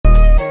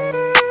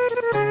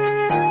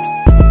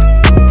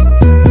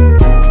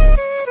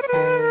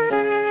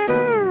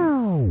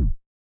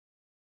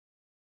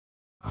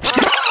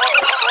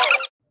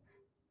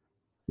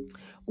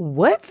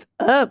What's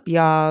up,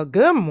 y'all?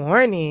 Good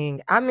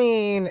morning.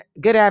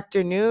 Good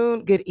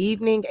afternoon, good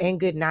evening, and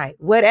good night.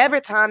 Whatever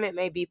time it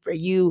may be for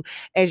you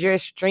as you're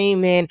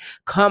streaming,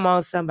 Come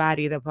On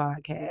Somebody, the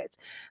podcast.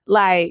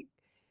 Like,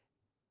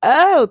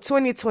 oh,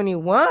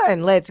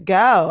 2021, let's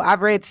go.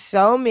 I've read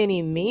so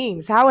many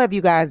memes. How have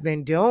you guys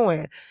been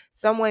doing?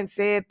 Someone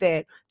said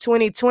that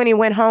 2020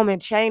 went home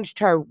and changed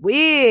her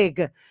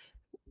wig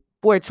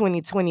for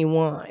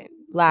 2021.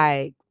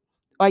 Like,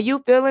 are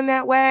you feeling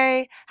that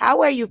way?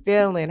 How are you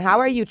feeling? How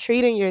are you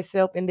treating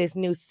yourself in this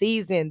new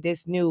season,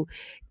 this new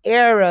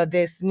era,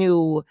 this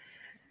new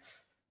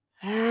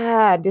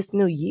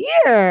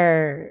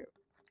year?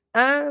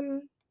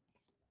 Um,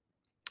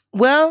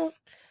 well,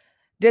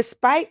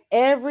 despite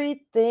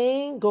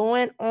everything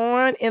going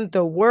on in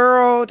the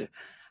world,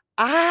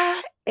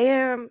 I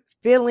am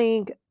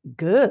feeling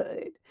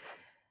good.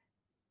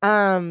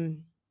 Um,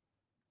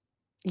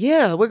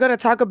 yeah, we're going to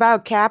talk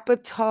about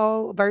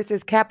capital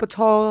versus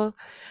capital.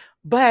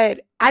 But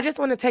I just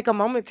want to take a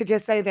moment to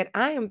just say that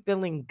I am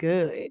feeling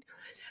good.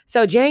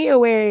 So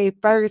January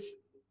 1st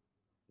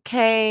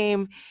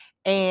came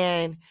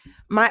and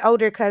my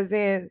older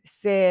cousin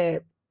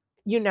said,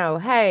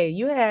 hey,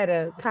 you had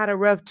a kind of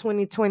rough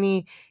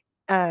 2020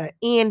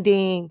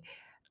 ending.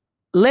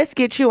 Let's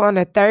get you on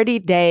a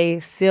 30-day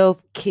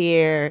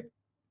self-care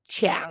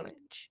challenge.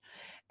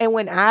 And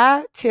when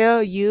I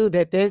tell you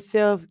that this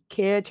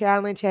self-care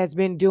challenge has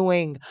been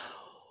doing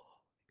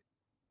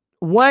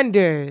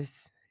wonders,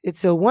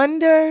 it's a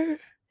wonder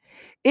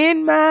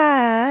in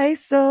my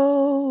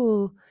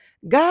soul.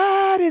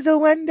 God is a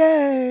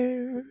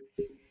wonder.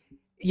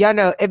 Y'all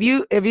know if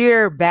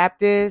you're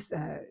Baptist,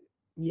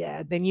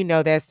 yeah, then you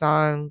know that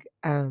song.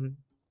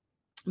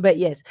 But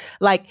yes,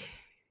 like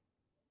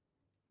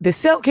the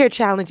self care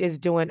challenge is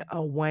doing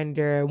a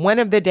wonder. One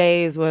of the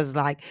days was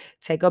like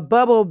take a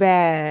bubble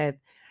bath.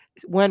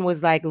 One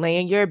was like lay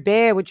in your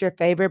bed with your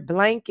favorite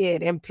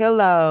blanket and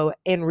pillow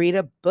and read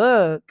a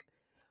book.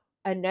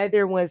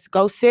 Another was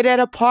go sit at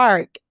a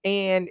park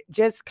and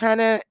just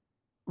kind of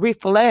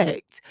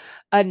reflect.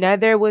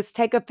 Another was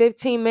take a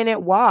 15-minute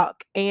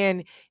walk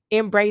and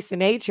embrace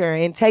nature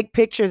and take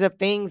pictures of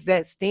things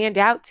that stand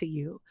out to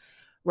you,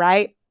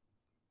 right?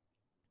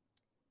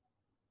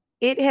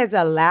 It has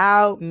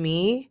allowed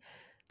me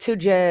to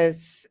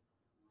just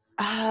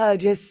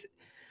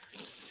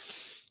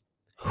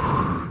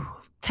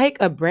take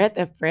a breath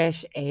of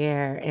fresh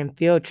air and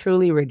feel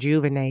truly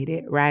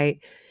rejuvenated,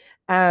 right?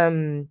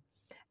 Um,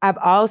 I've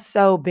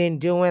also been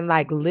doing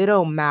like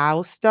little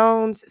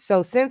milestones.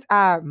 So since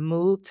I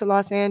moved to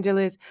Los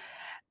Angeles,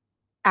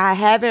 I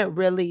haven't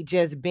really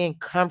just been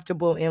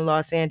comfortable in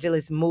Los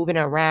Angeles moving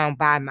around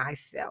by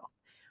myself.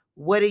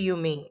 What do you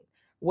mean?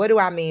 What do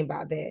I mean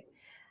by that?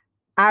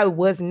 I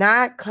was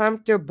not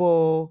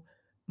comfortable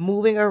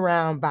moving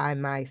around by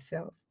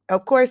myself.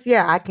 Of course,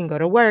 yeah, I can go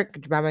to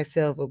work by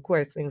myself, of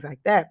course, things like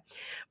that.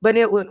 But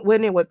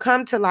when it would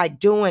come to like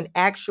doing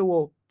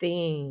actual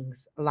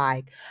things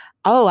like,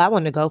 oh, I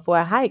want to go for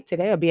a hike.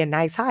 Today will be a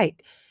nice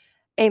hike.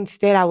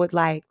 Instead, I would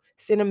like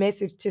send a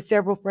message to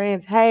several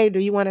friends, hey, do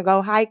you want to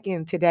go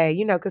hiking today?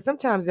 Because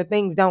sometimes the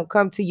things don't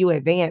come to you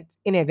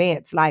in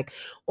advance. Like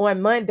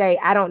on Monday,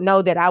 I don't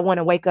know that I want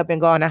to wake up and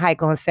go on a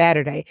hike on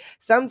Saturday.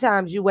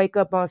 Sometimes you wake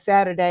up on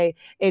Saturday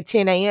at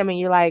 10 a.m. and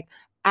you're like,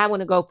 I want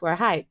to go for a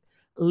hike.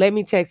 Let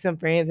me text some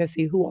friends and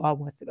see who all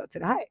wants to go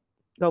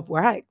for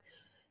a hike.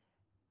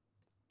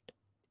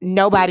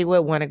 Nobody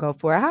would want to go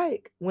for a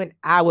hike when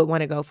I would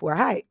want to go for a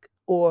hike,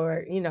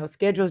 or,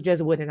 schedules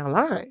just wouldn't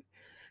align.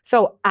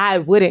 So I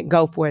wouldn't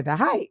go for the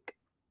hike.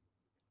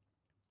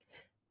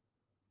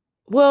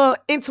 Well,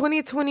 in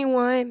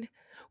 2021,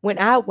 when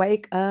I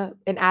wake up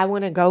and I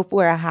want to go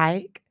for a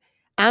hike,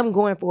 I'm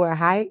going for a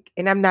hike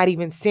and I'm not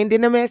even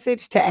sending a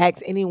message to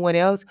ask anyone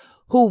else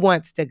who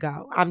wants to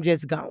go. I'm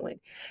just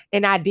going.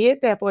 And I did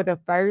that for the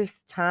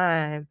first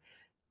time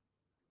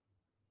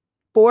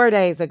 4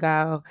 days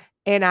ago.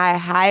 And I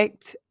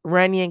hiked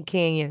Runyon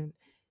Canyon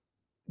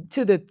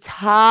to the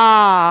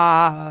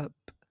top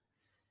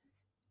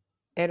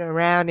and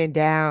around and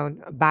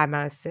down by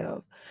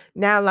myself.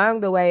 Now, along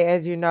the way,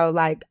 as you know,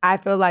 like I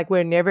feel like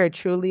we're never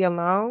truly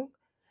alone.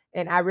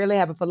 And I really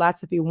have a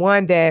philosophy,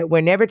 one, that we're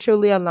never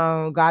truly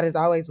alone. God is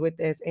always with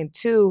us. And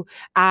two,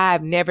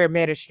 I've never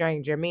met a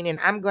stranger, meaning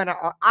I'm going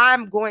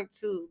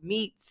to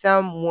meet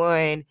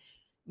someone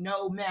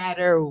no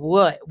matter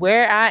what,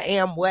 where I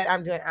am, what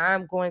I'm doing,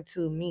 I'm going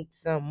to meet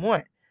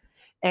someone.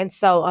 And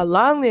so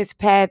along this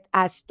path,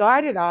 I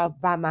started off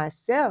by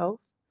myself.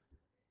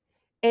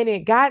 And it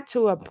got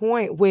to a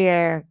point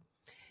where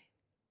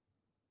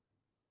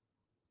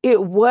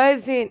it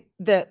wasn't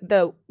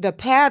the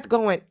path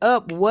going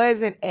up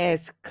wasn't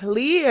as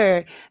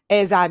clear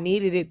as I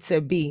needed it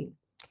to be.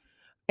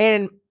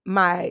 And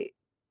I'm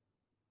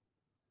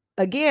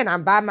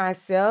by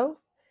myself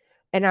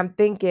and I'm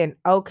thinking,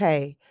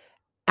 okay,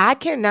 I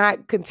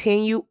cannot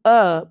continue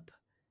up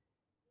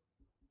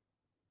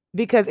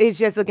because it's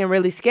just looking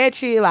really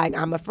sketchy. Like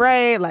I'm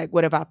afraid, like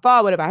what if I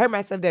fall? What if I hurt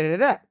myself? Da, da, da,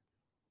 da.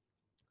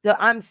 So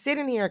I'm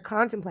sitting here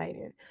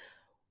contemplating,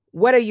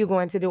 what are you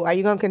going to do? Are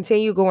you going to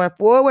continue going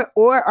forward,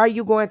 or are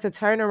you going to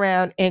turn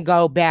around and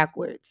go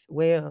backwards?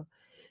 Well,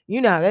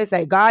 they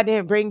say God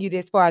didn't bring you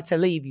this far to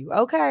leave you.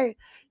 Okay.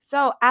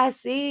 So I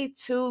see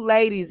two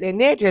ladies and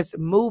they're just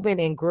moving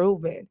and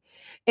grooving.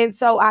 And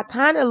so I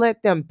kind of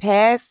let them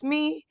pass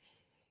me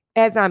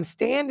as I'm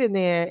standing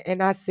there,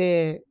 and I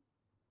said,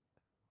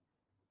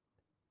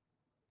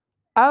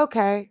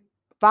 okay,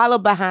 follow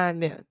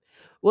behind them.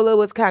 Well, it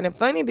was kind of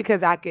funny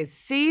because I could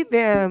see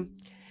them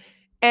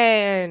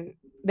and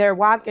they're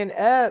walking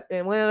up,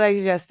 and one of the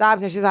ladies just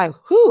stops and she's like,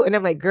 whoo. And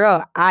I'm like,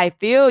 girl, I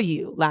feel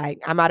you.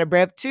 Like, I'm out of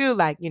breath too.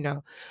 Like,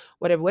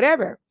 whatever,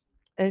 whatever.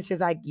 And she's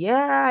like,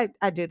 yeah,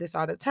 I do this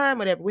all the time,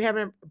 whatever. We're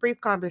having a brief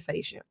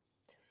conversation.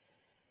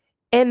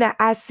 And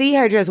I see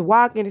her just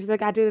walking, and she's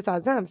like, I do this all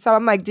the time. So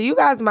I'm like, do you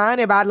guys mind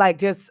if I like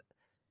just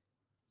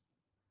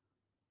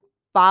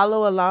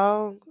follow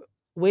along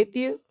with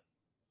you?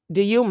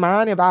 Do you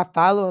mind if I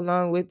follow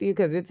along with you?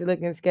 Because it's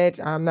looking sketch.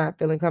 I'm not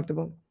feeling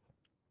comfortable.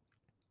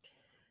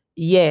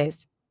 Yes.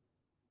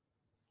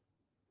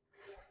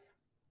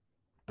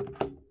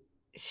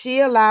 She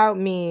allowed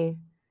me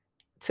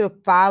to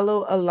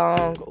follow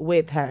along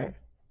with her.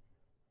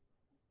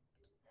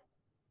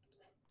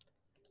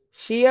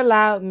 She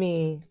allowed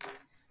me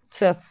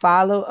to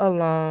follow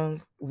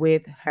along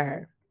with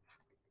her.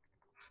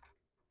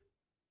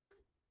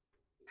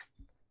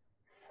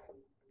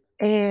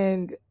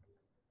 And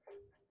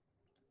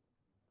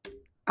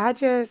I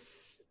just,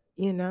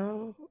 you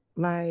know,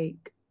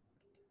 like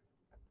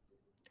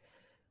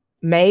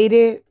made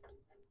it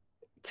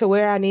to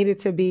where I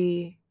needed to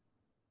be,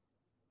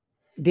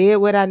 did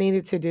what I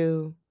needed to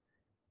do.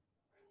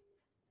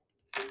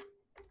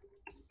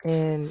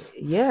 And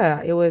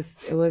yeah, it was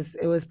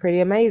pretty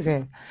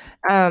amazing.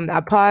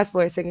 I paused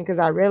for a second because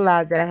I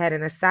realized that I had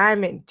an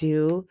assignment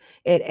due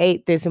at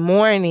 8 this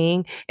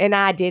morning and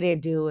I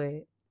didn't do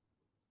it.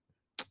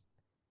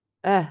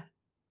 Uh,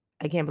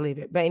 I can't believe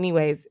it. But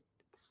anyways,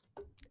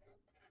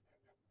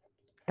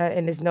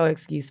 and there's no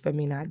excuse for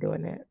me not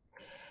doing that.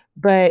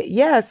 But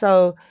yeah,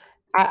 so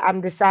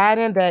I'm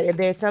deciding that if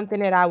there's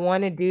something that I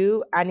want to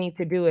do, I need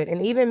to do it.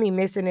 And even me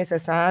missing this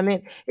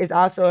assignment is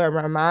also a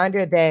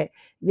reminder that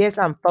yes,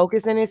 I'm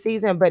focusing this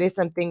season, but it's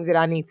some things that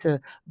I need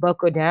to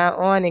buckle down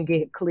on and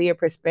get clear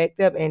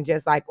perspective and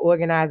just like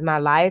organize my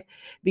life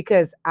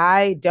because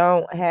I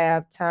don't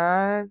have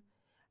time.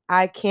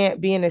 I can't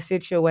be in a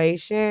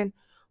situation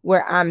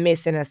where I'm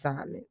missing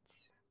assignments.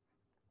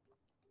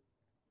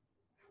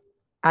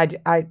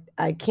 I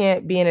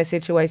can't be in a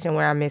situation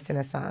where I'm missing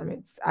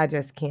assignments. I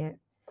just can't.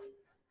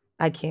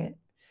 I can't.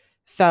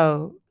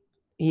 So,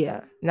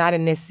 yeah, not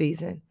in this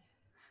season.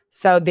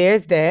 So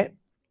there's that.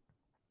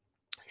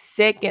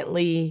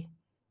 Secondly,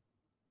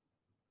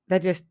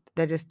 that just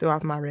threw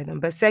off my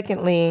rhythm. But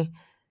secondly,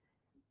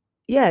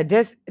 yeah,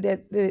 just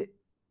the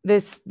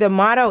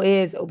motto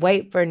is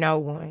wait for no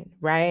one,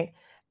 right?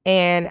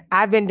 And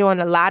I've been doing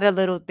a lot of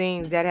little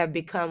things that have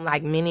become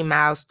like mini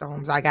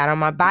milestones. I got on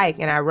my bike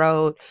and I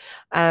rode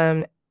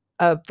a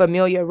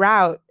familiar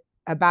route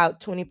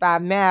about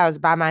 25 miles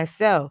by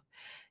myself.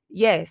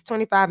 Yes,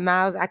 25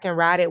 miles, I can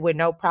ride it with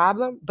no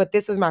problem, but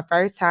this was my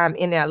first time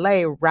in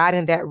LA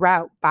riding that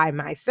route by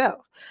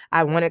myself.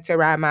 I wanted to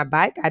ride my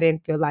bike. I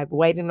didn't feel like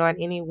waiting on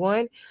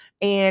anyone.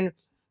 And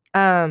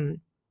um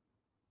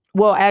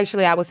well,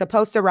 actually, I was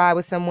supposed to ride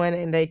with someone,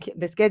 and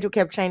the schedule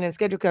kept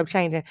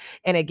changing.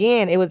 And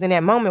again, it was in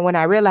that moment when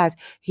I realized,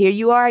 here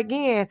you are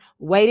again,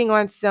 waiting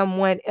on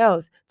someone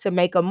else to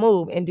make a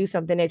move and do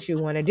something that you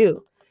want to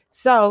do.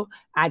 So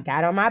I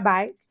got on my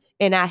bike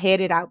and I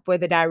headed out for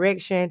the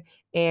direction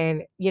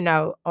and,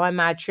 on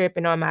my trip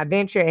and on my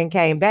venture and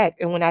came back.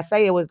 And when I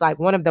say it was like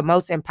one of the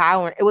most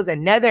empowering, it was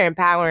another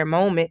empowering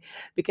moment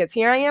because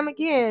here I am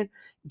again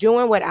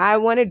doing what I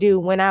want to do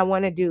when I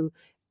want to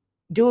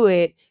do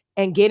it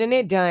and getting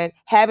it done,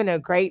 having a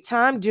great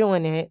time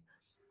doing it,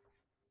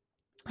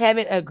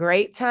 having a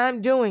great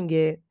time doing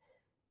it.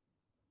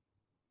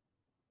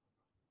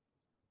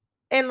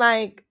 And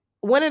like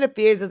one of the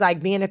fears is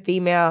like being a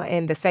female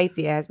and the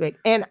safety aspect.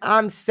 And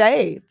I'm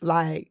safe.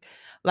 Like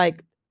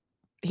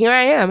here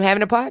I am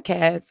having a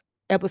podcast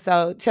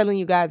episode telling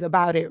you guys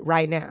about it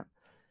right now.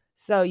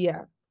 So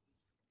yeah,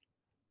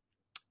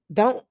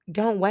 don't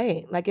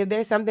wait. Like if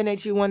there's something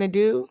that you want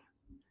to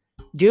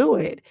do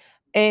it.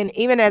 And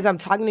even as I'm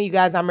talking to you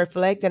guys, I'm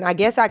reflecting. I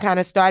guess I kind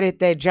of started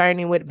that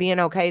journey with being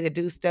okay to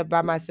do stuff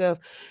by myself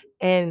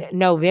in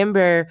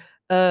November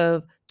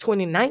of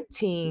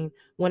 2019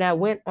 when I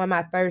went on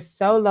my first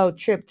solo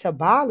trip to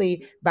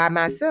Bali by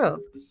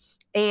myself.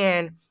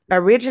 And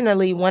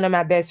originally, one of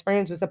my best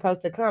friends was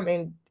supposed to come,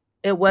 and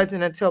it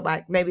wasn't until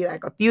like maybe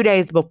like a few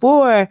days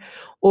before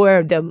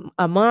or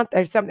a month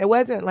or something. It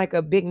wasn't like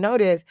a big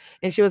notice.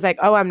 And she was like,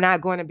 oh, I'm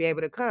not going to be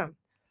able to come.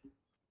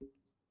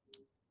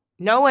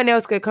 No one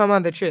else could come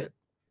on the trip.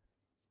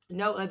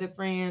 no other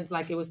friends,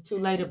 like it was too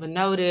late of a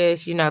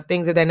notice,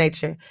 things of that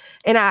nature.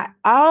 And I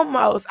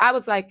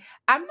was like,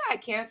 I'm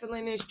not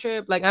canceling this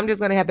trip. Like, I'm just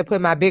gonna have to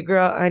put my big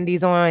girl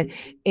undies on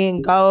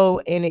and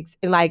go and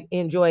like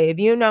enjoy it. If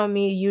you know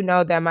me, you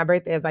know that my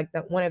birthday is like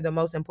one of the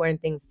most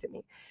important things to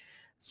me.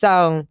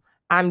 So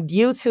I'm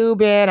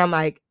YouTubing. I'm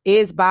like,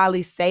 is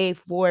Bali safe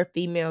for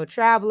female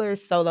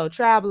travelers, solo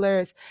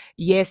travelers?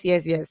 Yes,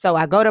 yes, yes. So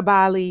I go to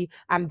Bali.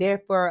 I'm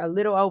there for a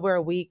little over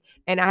a week,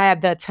 and I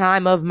have the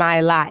time of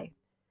my life.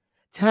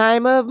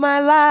 Time of my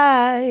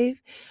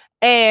life.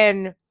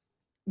 And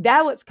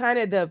that was kind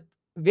of the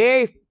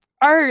very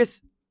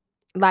first,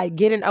 like,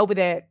 getting over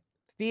that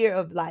fear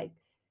of like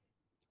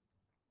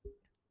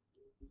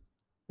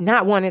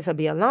not wanting to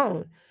be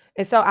alone.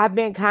 And so I've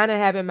been kind of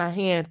having my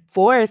hand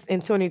forced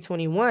in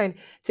 2021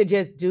 to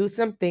just do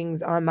some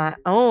things on my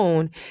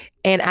own.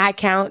 And I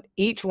count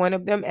each one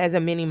of them as a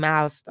mini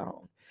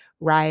milestone,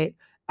 right?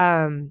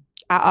 I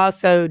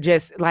also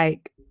just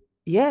like,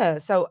 yeah.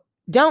 So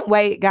don't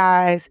wait,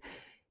 guys.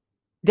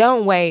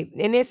 Don't wait.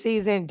 In this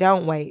season,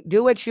 don't wait.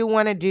 Do what you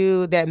want to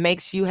do that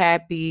makes you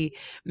happy.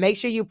 Make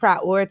sure you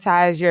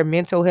prioritize your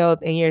mental health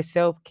and your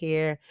self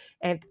care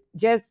and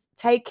just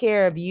take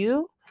care of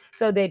you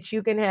so that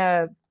you can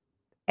have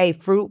a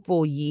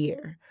fruitful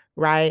year,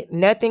 right?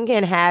 Nothing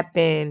can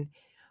happen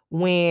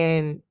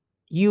when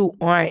you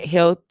aren't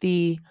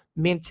healthy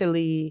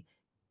mentally,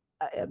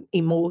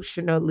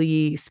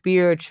 emotionally,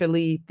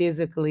 spiritually,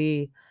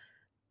 physically.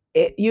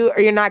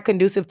 You're not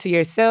conducive to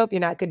yourself. You're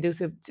not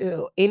conducive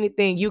to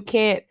anything. You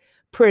can't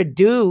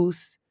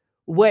produce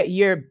what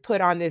you're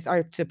put on this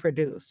earth to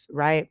produce,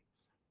 right?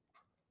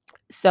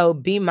 So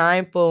be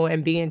mindful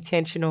and be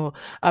intentional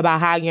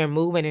about how you're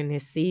moving in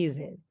this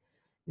season.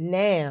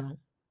 Now,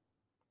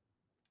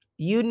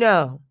 you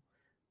know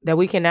that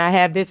we cannot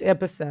have this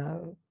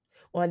episode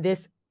on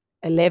this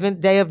 11th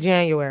day of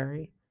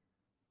January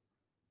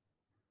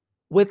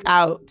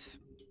without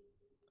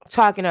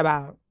talking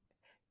about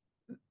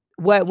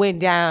what went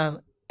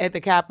down at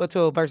the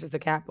Capitol versus the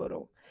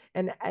Capitol.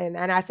 And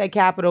I say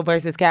Capitol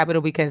versus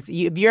Capitol because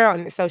if you're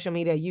on social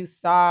media, you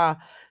saw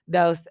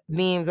those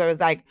memes where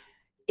it's like,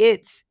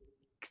 it's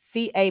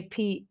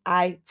CAPITOL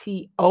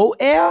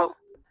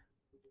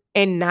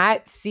and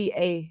not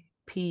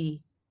CAPITAL.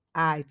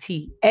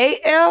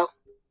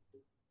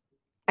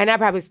 And I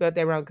probably spelled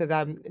that wrong because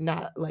I'm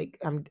not like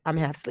I'm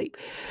half asleep.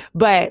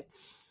 But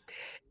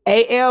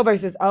AL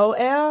versus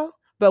OL.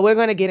 But we're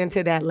gonna get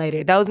into that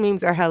later. Those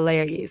memes are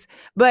hilarious.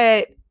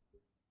 But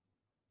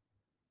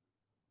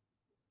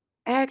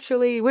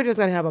actually, we're just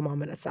gonna have a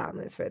moment of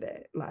silence for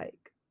that.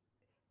 Like,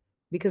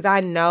 because I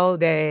know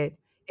that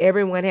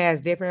everyone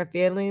has different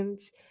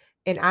feelings.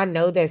 And I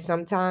know that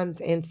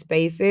sometimes in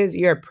spaces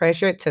you're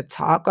pressured to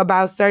talk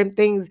about certain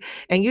things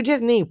and you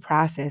just need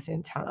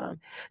processing time.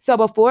 So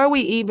before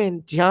we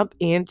even jump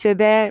into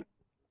that,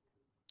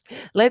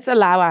 let's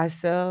allow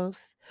ourselves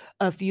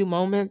a few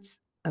moments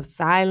of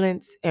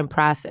silence and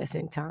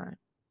processing time.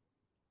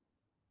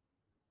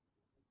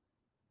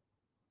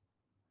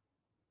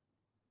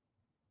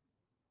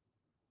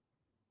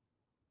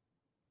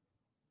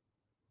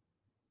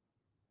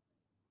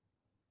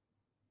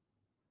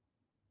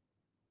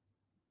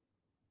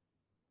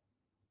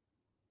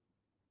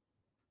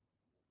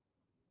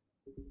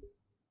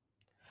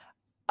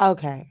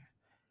 Okay.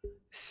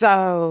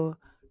 So,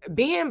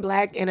 being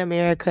Black in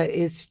America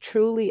is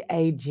truly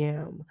a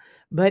gem,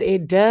 but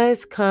it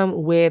does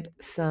come with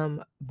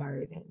some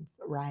burdens,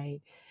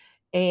 right?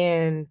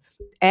 And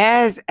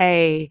as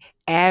a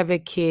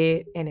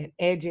advocate and an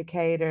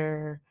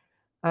educator,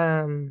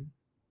 um,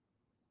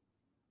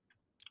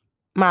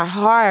 my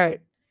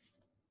heart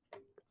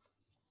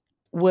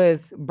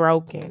was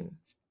broken.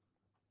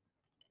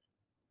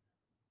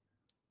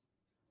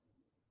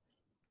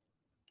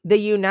 The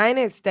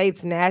United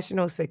States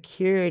national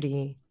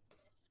security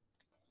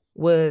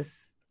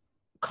was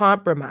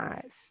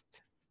compromised.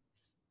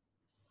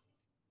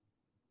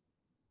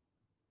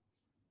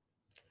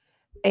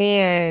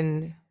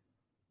 And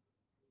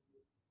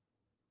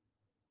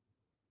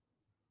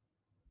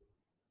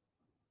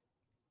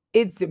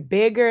it's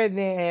bigger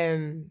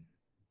than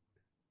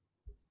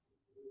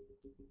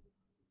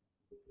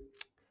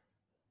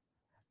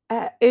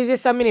it's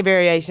just so many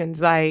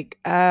variations. Like,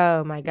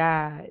 oh my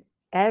God.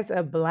 As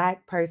a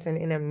Black person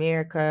in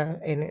America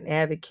and an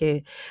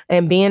advocate,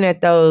 and being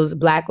at those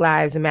Black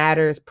Lives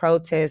Matters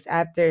protests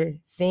after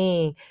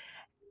seeing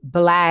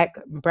Black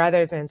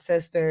brothers and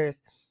sisters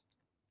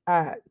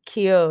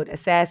killed,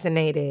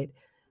 assassinated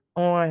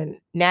on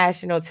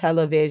national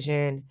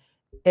television,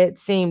 it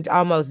seemed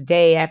almost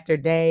day after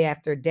day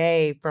after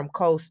day from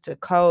coast to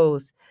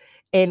coast.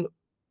 And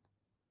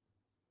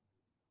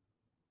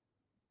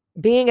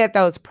being at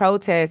those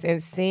protests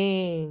and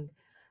seeing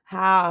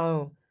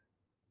how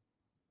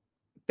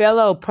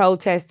fellow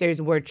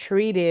protesters were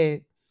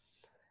treated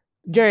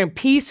during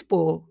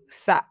peaceful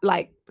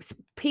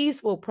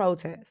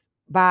protests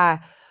by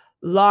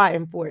law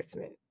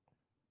enforcement.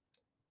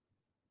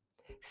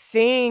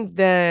 Seeing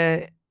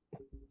the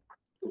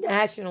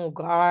National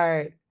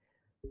Guard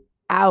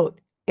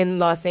out in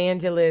Los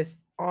Angeles,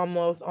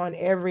 almost on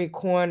every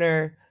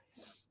corner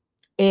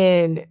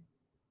in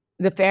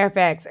the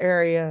Fairfax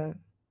area,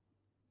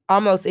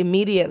 almost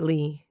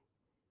immediately.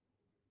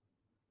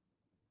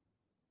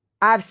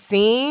 I've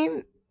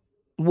seen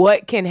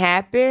what can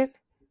happen.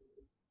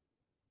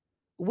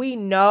 We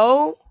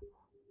know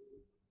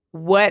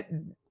what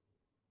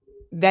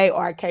they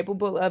are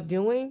capable of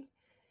doing.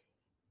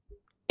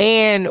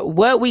 And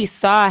what we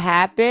saw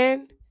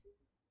happen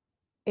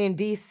in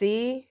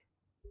DC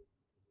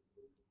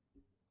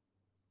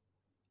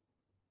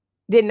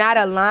did not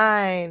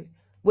align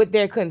with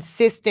their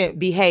consistent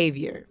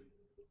behavior.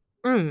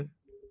 Mm,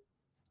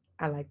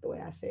 I like the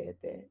way I said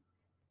that.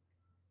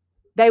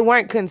 They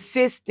weren't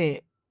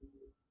consistent.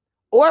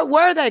 Or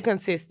were they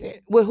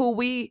consistent with who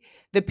we,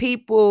 the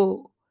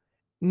people,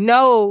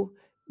 know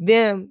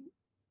them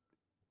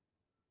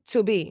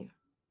to be?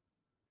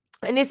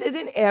 And this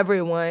isn't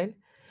everyone,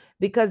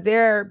 because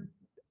there are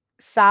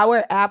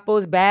sour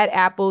apples, bad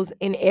apples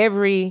in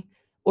every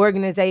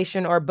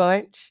organization or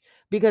bunch,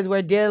 because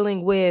we're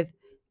dealing with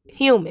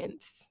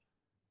humans.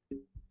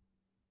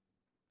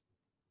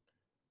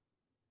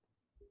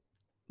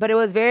 But it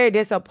was very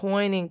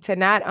disappointing to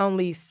not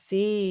only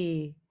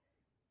see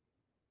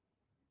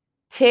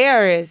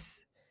terrorists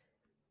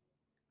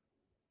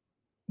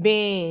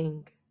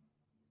being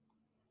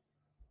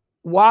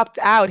walked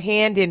out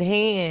hand in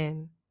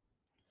hand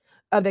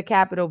of the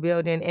Capitol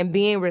building and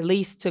being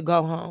released to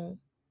go home.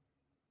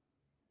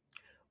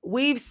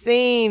 We've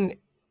seen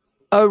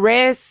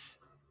arrests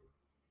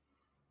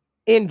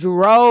in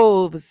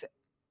droves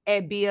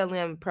at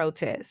BLM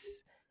protests.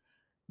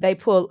 They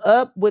pull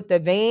up with the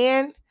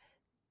van,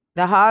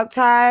 the hog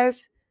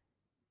ties,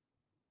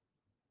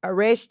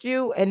 arrest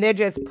you, and they're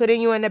just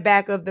putting you in the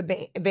back of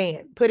the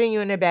van, putting you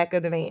in the back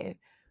of the van,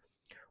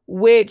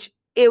 which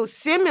is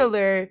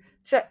similar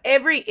to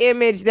every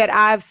image that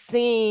I've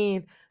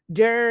seen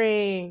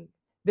during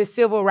the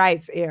civil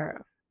rights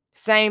era.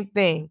 Same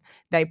thing.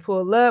 They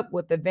pull up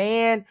with the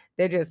van,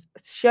 they're just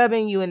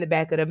shoving you in the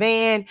back of the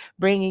van,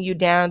 bringing you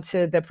down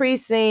to the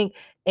precinct,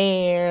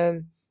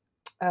 and,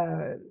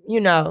 you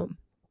know,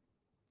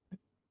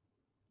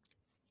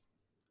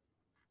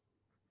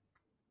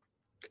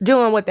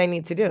 doing what they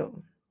need to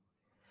do.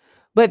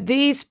 But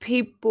these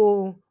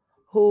people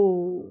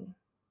who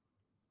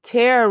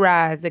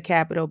terrorize the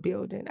Capitol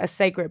building, a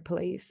sacred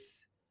place,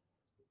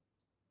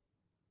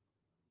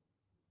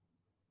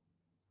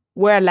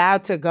 were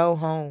allowed to go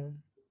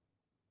home.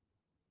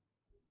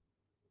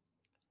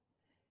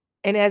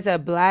 And as a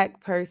Black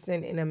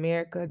person in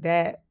America,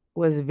 that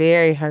was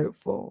very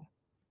hurtful.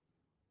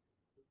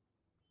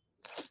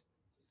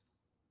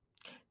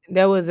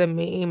 There was a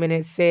meme and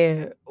it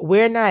said,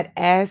 "We're not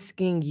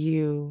asking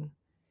you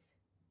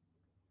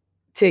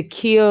to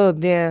kill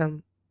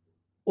them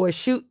or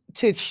shoot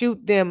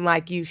them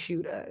like you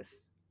shoot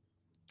us.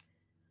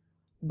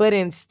 But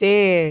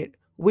instead,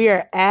 we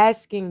are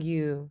asking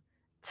you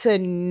to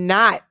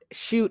not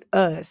shoot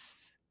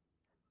us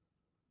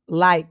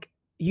like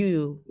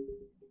you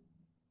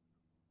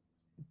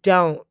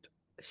don't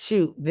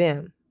shoot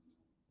them."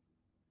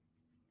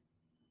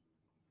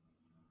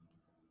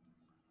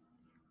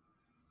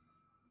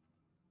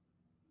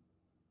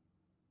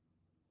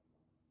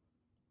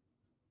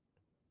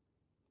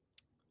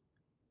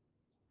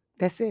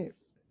 That's it.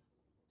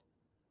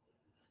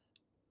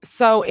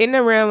 So, in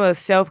the realm of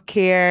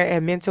self-care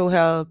and mental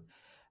health,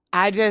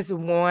 I just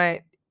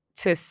want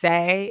to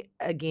say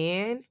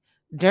again,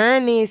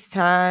 during these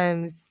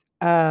times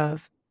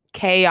of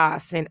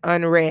chaos and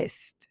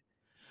unrest,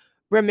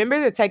 remember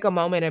to take a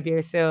moment of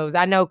yourselves.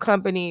 I know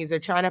companies are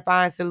trying to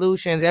find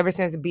solutions ever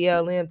since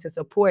BLM to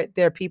support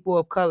their people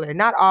of color.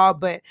 Not all,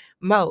 but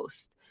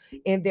most.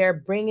 And they're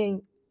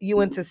bringing you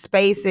into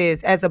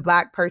spaces as a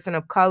Black person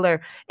of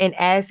color and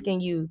asking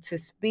you to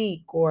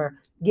speak or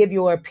give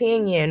your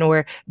opinion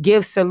or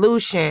give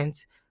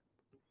solutions.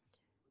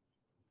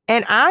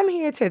 And I'm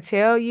here to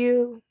tell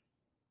you,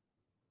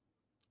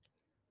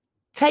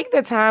 take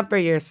the time for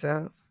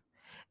yourself.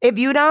 If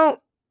you don't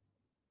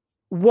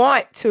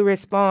want to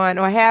respond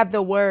or have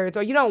the words,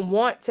 or you don't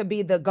want to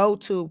be the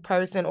go-to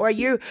person, or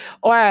you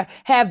or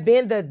have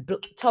been the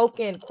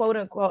token quote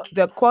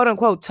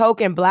unquote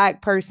token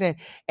Black person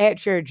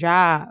at your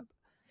job,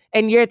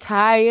 and you're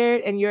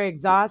tired and you're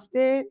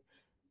exhausted,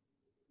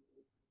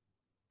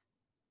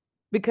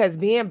 because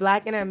being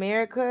Black in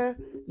America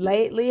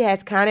lately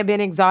has kind of been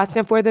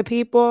exhausting for the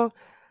people,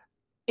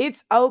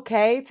 it's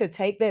okay to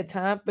take that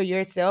time for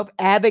yourself,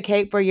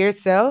 advocate for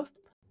yourself.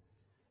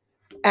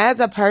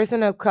 As a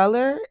person of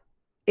color,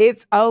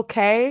 it's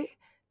okay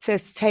to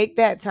take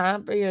that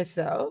time for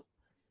yourself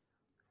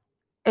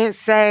and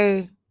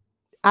say,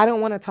 "I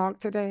don't want to talk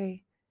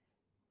today."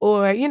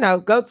 Or,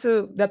 go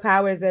to the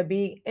powers that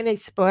be and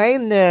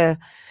explain the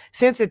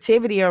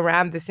sensitivity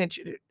around the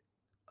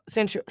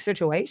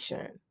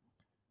situation,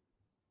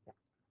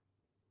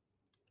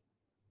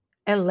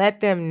 and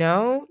let them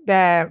know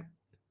that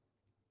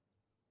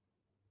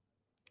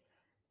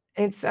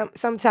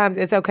sometimes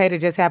it's okay to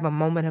just have a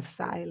moment of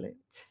silence.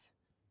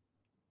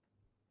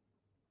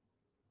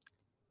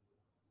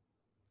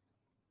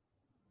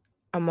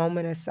 A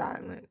moment of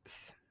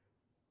silence.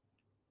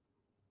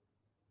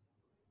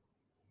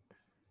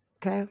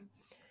 Okay.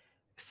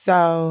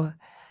 So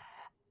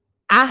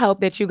I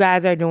hope that you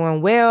guys are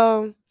doing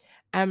well.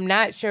 I'm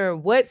not sure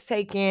what's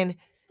taking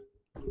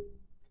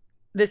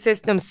the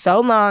system so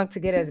long to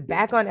get us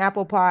back on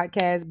Apple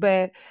Podcasts,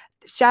 but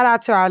shout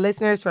out to our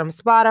listeners from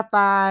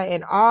Spotify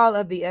and all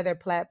of the other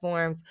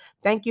platforms.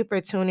 Thank you for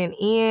tuning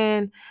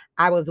in.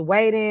 I was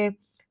waiting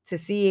to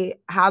see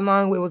how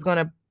long it was going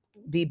to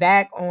be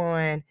back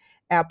on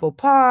Apple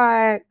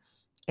Pod,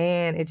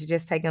 and it's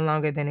just taking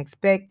longer than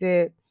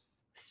expected.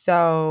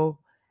 So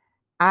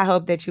I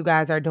hope that you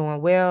guys are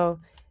doing well.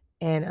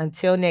 And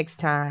until next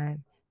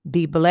time,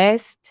 be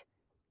blessed.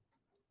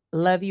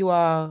 Love you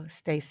all.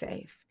 Stay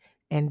safe.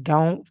 And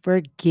don't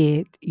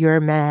forget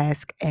your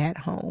mask at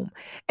home.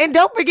 And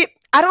don't forget,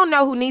 I don't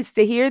know who needs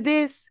to hear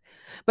this,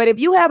 but if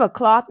you have a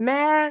cloth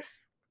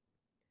mask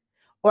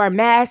or a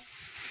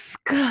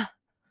mask,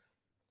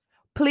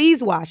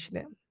 please wash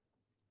them.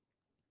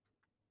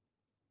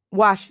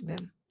 Wash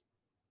them.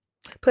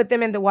 Put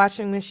them in the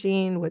washing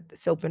machine with the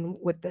soap and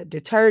with the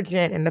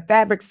detergent and the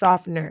fabric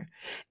softener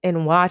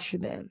and wash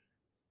them.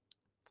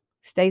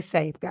 Stay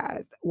safe,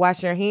 guys.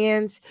 Wash your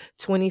hands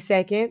 20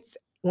 seconds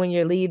when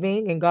you're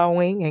leaving and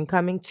going and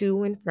coming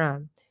to and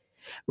from.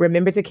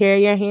 Remember to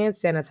carry your hand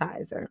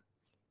sanitizer.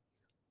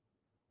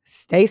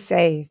 Stay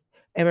safe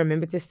and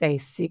remember to stay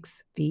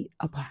 6 feet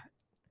apart.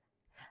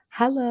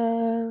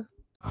 Hello.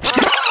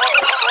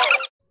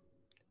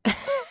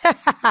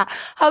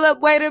 Hold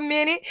up, wait a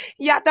minute.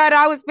 Y'all thought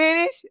I was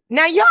finished?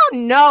 Now, y'all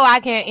know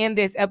I can't end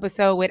this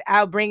episode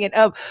without bringing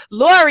up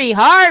Lori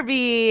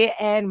Harvey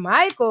and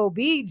Michael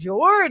B.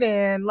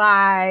 Jordan.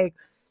 Like,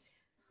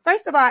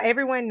 first of all,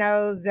 everyone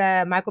knows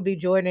that Michael B.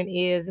 Jordan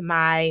is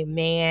my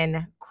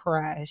man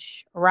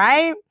crush,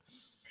 right?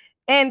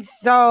 And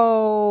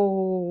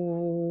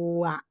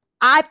so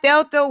I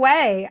felt the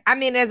way. I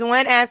mean, there's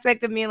one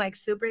aspect of me like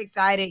super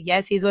excited.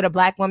 Yes, he's with a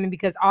black woman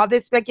because all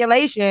this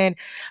speculation,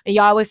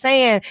 y'all was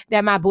saying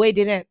that my boy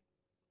didn't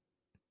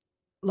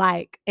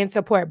like and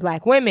support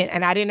black women.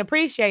 And I didn't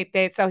appreciate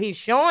that. So he's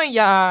showing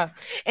y'all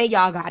and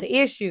y'all got an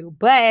issue.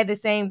 But at the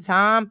same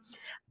time,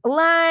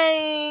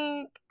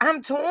 like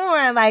I'm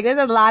torn. Like there's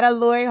a lot of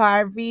Lori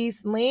Harvey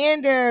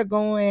slander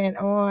going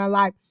on.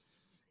 Like,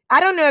 I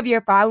don't know if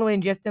you're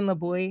following Justin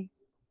LaBoy,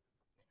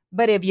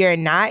 but if you're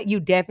not,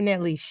 you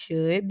definitely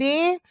should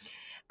be.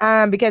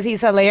 Because he's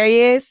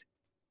hilarious.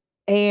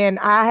 And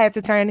I had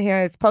to turn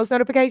his post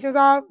notifications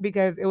off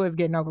because it was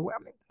getting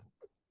overwhelming.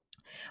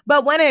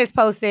 But one of his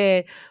posts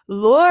said,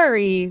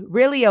 Lori,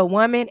 really a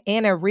woman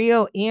and a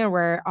real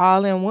N-word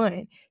all in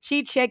one.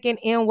 She checking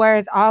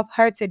N-words off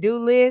her to-do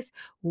list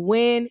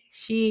when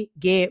she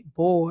get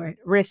bored.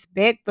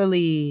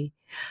 Respectfully.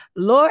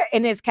 Lori,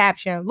 in his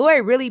caption,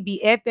 Lori really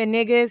be effing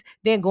niggas,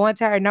 then going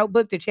to her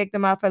notebook to check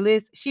them off her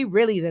list. She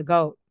really the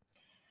GOAT.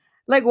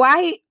 Like,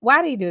 why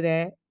did he do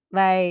that?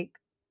 Like,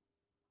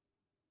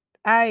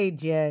 I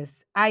just,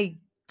 I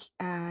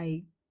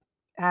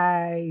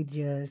I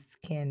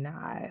just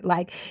cannot.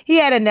 Like, he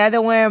had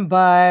another one,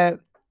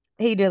 but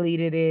he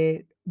deleted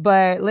it.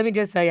 But let me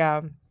just tell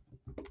y'all.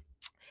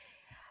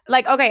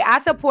 Like, okay, I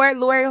support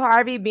Lori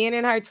Harvey being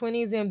in her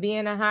 20s and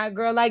being a hot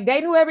girl. Like,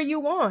 date whoever you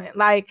want.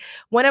 Like,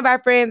 one of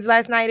our friends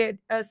last night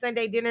at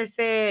Sunday dinner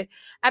said,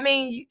 I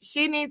mean,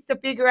 she needs to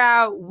figure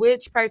out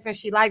which person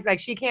she likes. Like,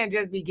 she can't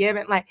just be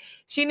given. Like,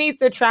 she needs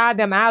to try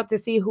them out to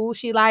see who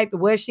she likes,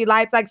 what she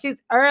likes. Like,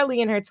 she's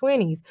early in her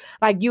 20s.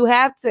 Like, you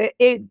have to,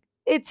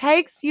 it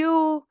takes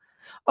you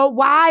a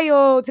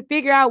while to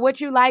figure out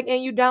what you like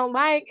and you don't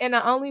like. And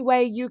the only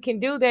way you can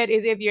do that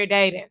is if you're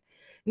dating.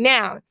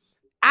 Now,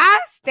 I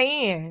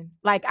stand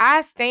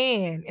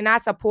and I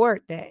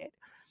support that.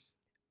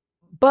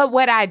 But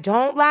what I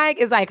don't like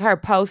is like her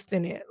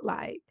posting it.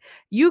 Like,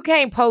 you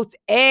can't post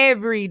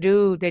every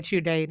dude that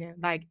you're dating,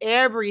 like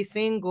every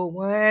single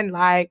one.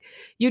 Like,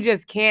 you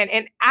just can't.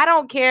 And I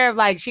don't care if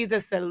like she's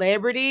a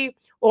celebrity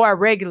or a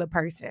regular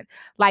person.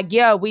 Like,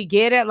 yeah, we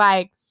get it.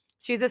 Like,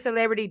 she's a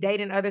celebrity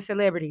dating other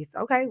celebrities.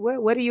 Okay,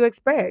 what do you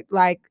expect?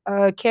 Like,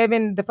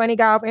 Kevin, the funny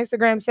guy off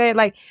Instagram, said,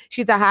 like,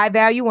 she's a high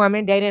value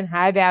woman dating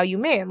high value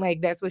men.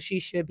 Like, that's what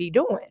she should be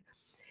doing.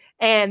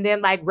 And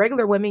then, like,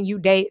 regular women, you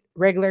date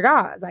regular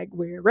guys. Like,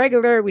 we're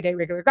regular, we date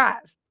regular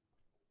guys,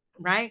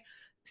 right?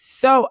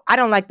 So I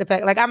don't like the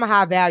fact, like, I'm a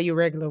high value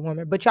regular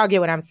woman, but y'all get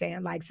what I'm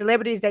saying. Like,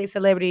 celebrities date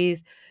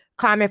celebrities,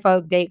 common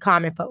folk date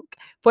common folk.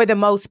 For the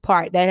most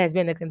part, that has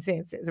been the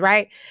consensus,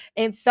 right?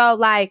 And so,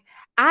 like,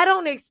 I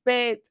don't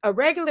expect a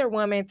regular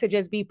woman to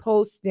just be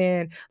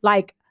posting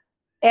like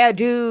a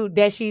dude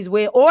that she's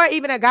with, or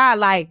even a guy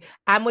like,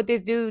 I'm with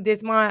this dude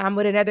this month, I'm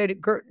with another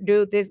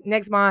dude this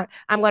next month,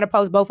 I'm going to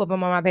post both of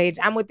them on my page.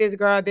 I'm with this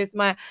girl this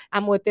month,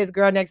 I'm with this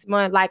girl next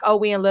month. Like, oh,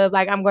 we in love.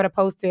 Like, I'm going to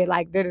post it.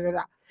 Like, da da da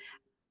da.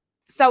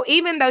 So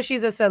even though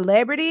she's a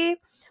celebrity,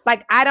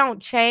 like, I don't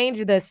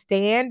change the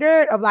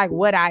standard of like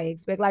what I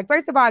expect. Like,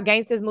 first of all,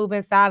 gangsters move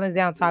in silence.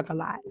 They don't talk a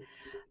lot.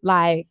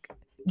 Like,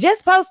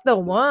 Just post the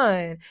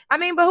one. I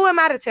mean, but who am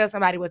I to tell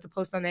somebody what to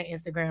post on their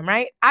Instagram,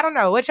 right? I don't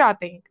know. What y'all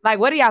think? Like,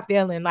 what are y'all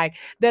feeling? Like,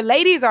 the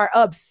ladies are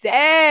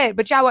upset,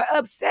 but y'all were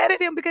upset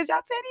at him because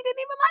y'all said he didn't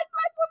even like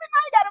black women.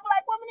 Now he got a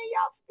black woman and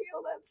y'all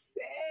still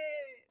upset.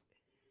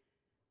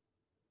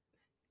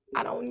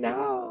 I don't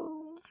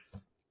know.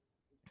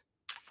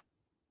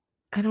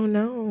 I don't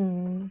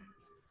know.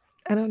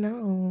 I don't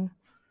know.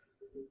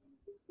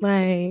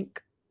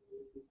 Like,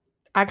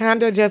 I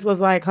kind of just was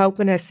like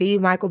hoping to see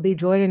Michael B.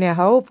 Jordan at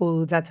Whole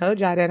Foods. I told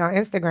y'all that on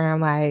Instagram.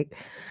 Like,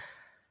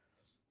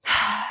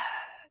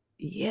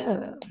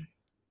 yeah,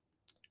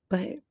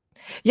 but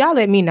y'all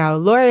let me know.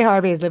 Lori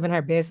Harvey is living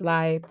her best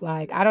life.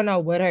 Like, I don't know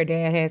what her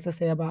dad has to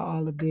say about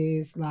all of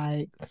this.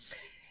 Like,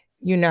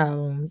 you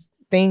know,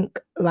 think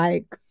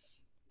like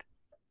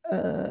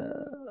uh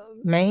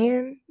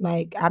man.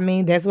 Like, I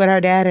mean, that's what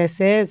her dad has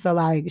said. So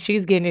like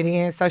she's getting it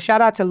in. So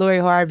shout out to Lori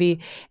Harvey,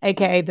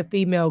 aka the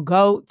female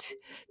goat,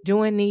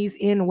 doing these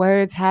in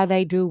words how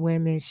they do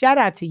women. Shout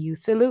out to you.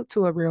 Salute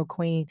to a real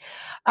queen.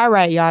 All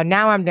right, y'all.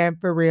 Now I'm done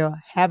for real.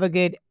 Have a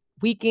good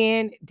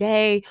weekend,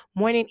 day,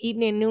 morning,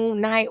 evening,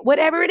 noon, night,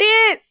 whatever it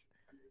is.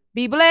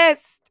 Be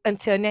blessed.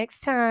 Until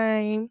next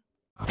time.